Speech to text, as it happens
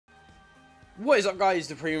What is up, guys?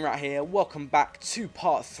 The Premium Rat here. Welcome back to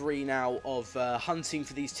part 3 now of hunting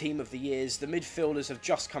for these Team of the Years. The midfielders have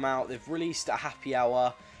just come out. They've released a happy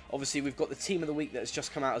hour. Obviously, we've got the Team of the Week that has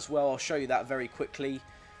just come out as well. I'll show you that very quickly.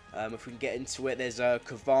 If we can get into it, there's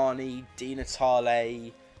Cavani, Di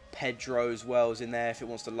Natale, Pedro as well is in there if it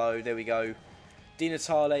wants to load. There we go. Di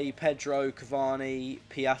Natale, Pedro, Cavani,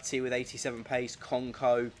 Piatti with 87 pace,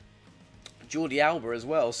 Conco, Jordi Alba as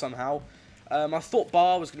well somehow. I thought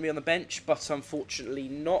Bar was going to be on the bench, but unfortunately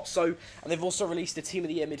not. And they've also released the Team of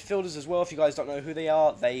the Year midfielders as well. If you guys don't know who they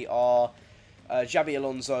are Xabi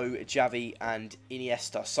Alonso, Xavi, and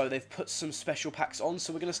Iniesta. So they've put some special packs on.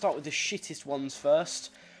 So we're going to start with the shittest ones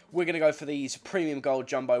first. We're going to go for these premium gold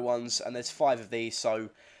jumbo ones, and there's 5 of these. So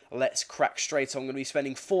let's crack straight on. I'm going to be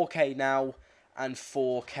spending 4k now and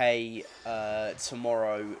 4k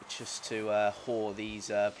tomorrow just to whore these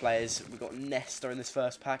players. We've got Nesta in this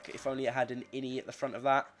first pack. If only it had an Ini at the front of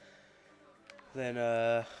that. Then,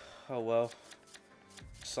 oh well.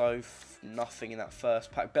 So, nothing in that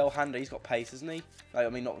first pack. Belhanda, he's got pace, hasn't he? I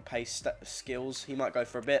mean, not the pace, skills. He might go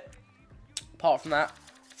for a bit. Apart from that,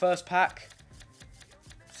 first pack.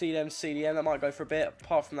 CDM, that might go for a bit.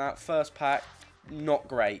 Apart from that, first pack, not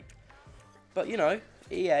great. But, you know,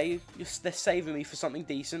 EA, they're saving me for something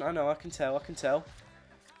decent. I know, I can tell.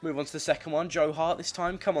 Move on to the second one. Joe Hart this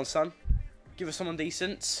time. Come on, son. Give us someone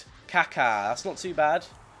decent. Kaká, that's not too bad.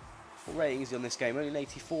 What rating is he on this game? Only an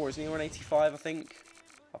 84, isn't he? Or an 85, I think.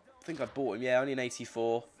 I think I bought him. Yeah, only an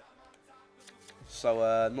 84.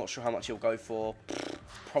 So, not sure how much he'll go for.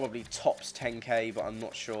 Probably tops 10k, but I'm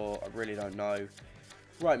not sure. I really don't know.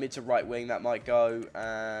 Right mid to right wing, that might go.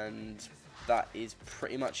 And that is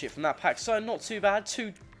pretty much it from that pack. So, not too bad.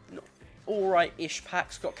 2 alright-ish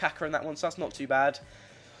packs. Got Kaká in that one, so that's not too bad.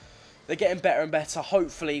 They're getting better and better.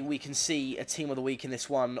 Hopefully, we can see a Team of the Week in this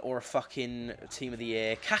one, or a fucking Team of the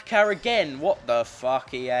Year. Kaká again! What the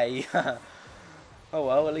fuck, EA? Oh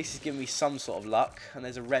well, at least he's giving me some sort of luck. And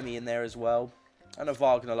there's a Remy in there as well. And a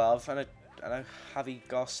Wagner Love. And a Javi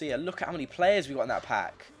Garcia. Look at how many players we got in that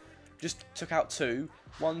pack. Just took out 2.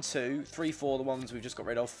 1, 2, 3, 4, the ones we've just got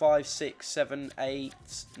rid of. 5, 6, 7, 8,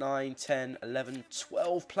 9, 10, 11,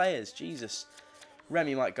 12 players. Jesus.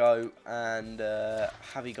 Remy might go, and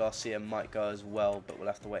Javi Garcia might go as well, but we'll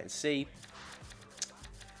have to wait and see.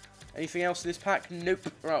 Anything else in this pack? Nope.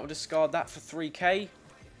 Right, we'll discard that for 3k.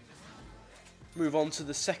 Move on to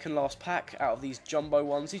the second last pack out of these jumbo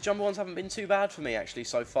ones. These jumbo ones haven't been too bad for me, actually,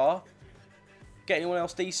 so far. Get anyone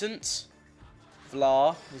else decent?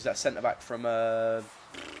 Vlar, who's that centre-back from Villa,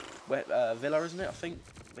 isn't it? I think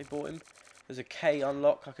they bought him. There's a K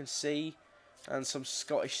unlock I can see. And some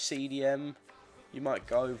Scottish CDM. You might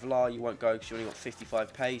go. Vlar, you won't go because you only got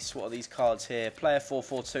 55 pace. What are these cards here? Player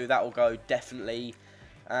 442, that will go, definitely.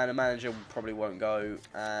 And a manager probably won't go.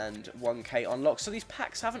 And 1k unlock. So these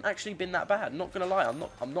packs haven't actually been that bad. Not going to lie,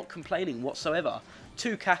 I'm not complaining whatsoever.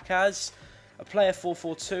 2 Kakás, a player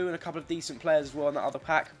 442, and a couple of decent players as well in that other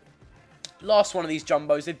pack. Last one of these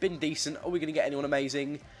jumbos, they've been decent. Are we going to get anyone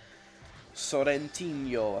amazing?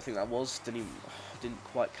 Sorrentino, I think that was. Didn't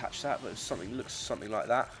quite catch that, but it was something, looks something like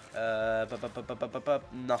that.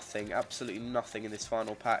 Nothing, absolutely nothing in this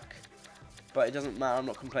final pack. But it doesn't matter, I'm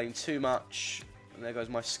not complaining too much. And there goes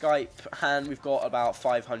my Skype. And we've got about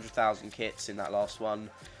 500,000 kits in that last one.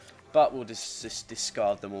 But we'll just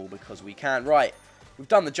discard them all because we can. Right, we've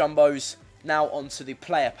done the jumbos. Now on to the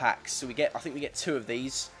player packs. So I think we get 2 of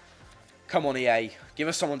these. Come on, EA. Give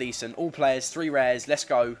us someone decent. All players, 3 rares. Let's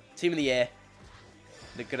go. Team of the Year.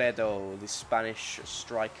 Negredo, the Spanish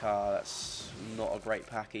striker. That's not a great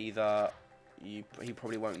pack either. He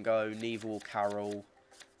probably won't go. Neville, Carroll.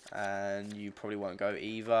 And you probably won't go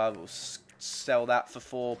either. We'll sell that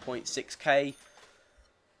for 4.6k.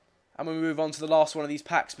 And we move on to the last one of these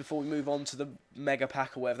packs before we move on to the mega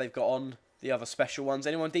pack or whatever they've got on. The other special ones.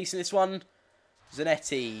 Anyone decent in this one?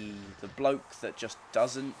 Zanetti, the bloke that just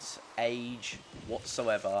doesn't age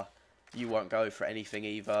whatsoever. You won't go for anything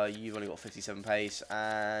either. You've only got 57 pace,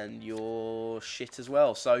 and you're shit as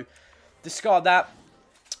well. So, discard that.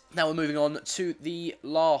 Now we're moving on to the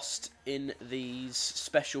last in these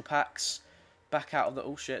special packs. Back out of the...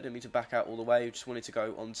 Oh, shit, didn't mean to back out all the way. Just wanted to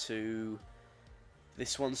go on to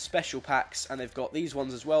this one's special packs, and they've got these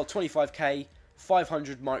ones as well. 25k,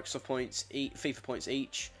 500 Microsoft points, FIFA points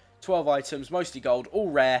each. 12 items, mostly gold,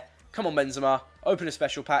 all rare. Come on, Benzema. Open a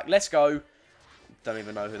special pack. Let's go. Don't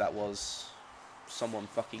even know who that was. Someone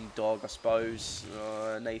fucking dog, I suppose.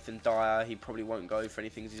 Nathan Dyer, he probably won't go for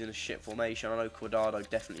anything because he's in a shit formation. I know Cuadrado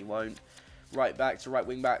definitely won't. Right back to right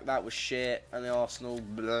wing back, that was shit. And the Arsenal,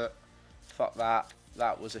 bleh. Fuck that.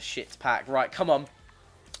 That was a shit pack. Right, come on.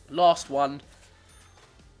 Last one.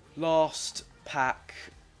 Last pack.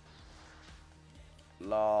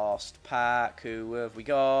 Last pack. Who have we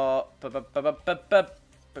got? Who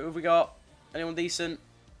have we got? Anyone decent?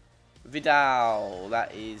 Vidal.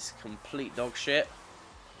 That is complete dog shit.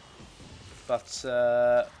 But,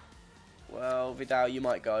 well, Vidal, you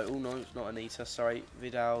might go. Oh, no, it's not Anita. Sorry.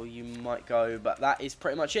 Vidal, you might go. But that is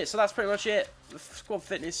pretty much it. So that's pretty much it. The squad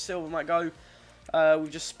fitness silver might go.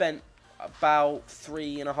 We've just spent about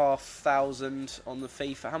 3,500 on the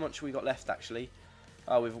FIFA. How much have we got left, actually?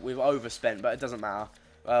 Oh, we've overspent, but it doesn't matter.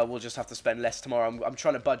 We'll just have to spend less tomorrow. I'm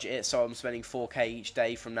trying to budget it, so I'm spending 4k each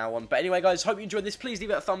day from now on. But anyway, guys, hope you enjoyed this. Please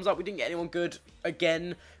leave it a thumbs up. We didn't get anyone good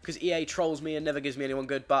again, because EA trolls me and never gives me anyone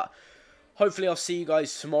good. But hopefully I'll see you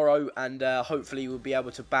guys tomorrow, and hopefully we'll be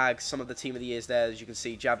able to bag some of the Team of the Years there. As you can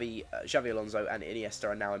see, Xavi Alonso and Iniesta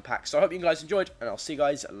are now in packs. So I hope you guys enjoyed, and I'll see you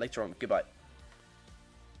guys later on. Goodbye.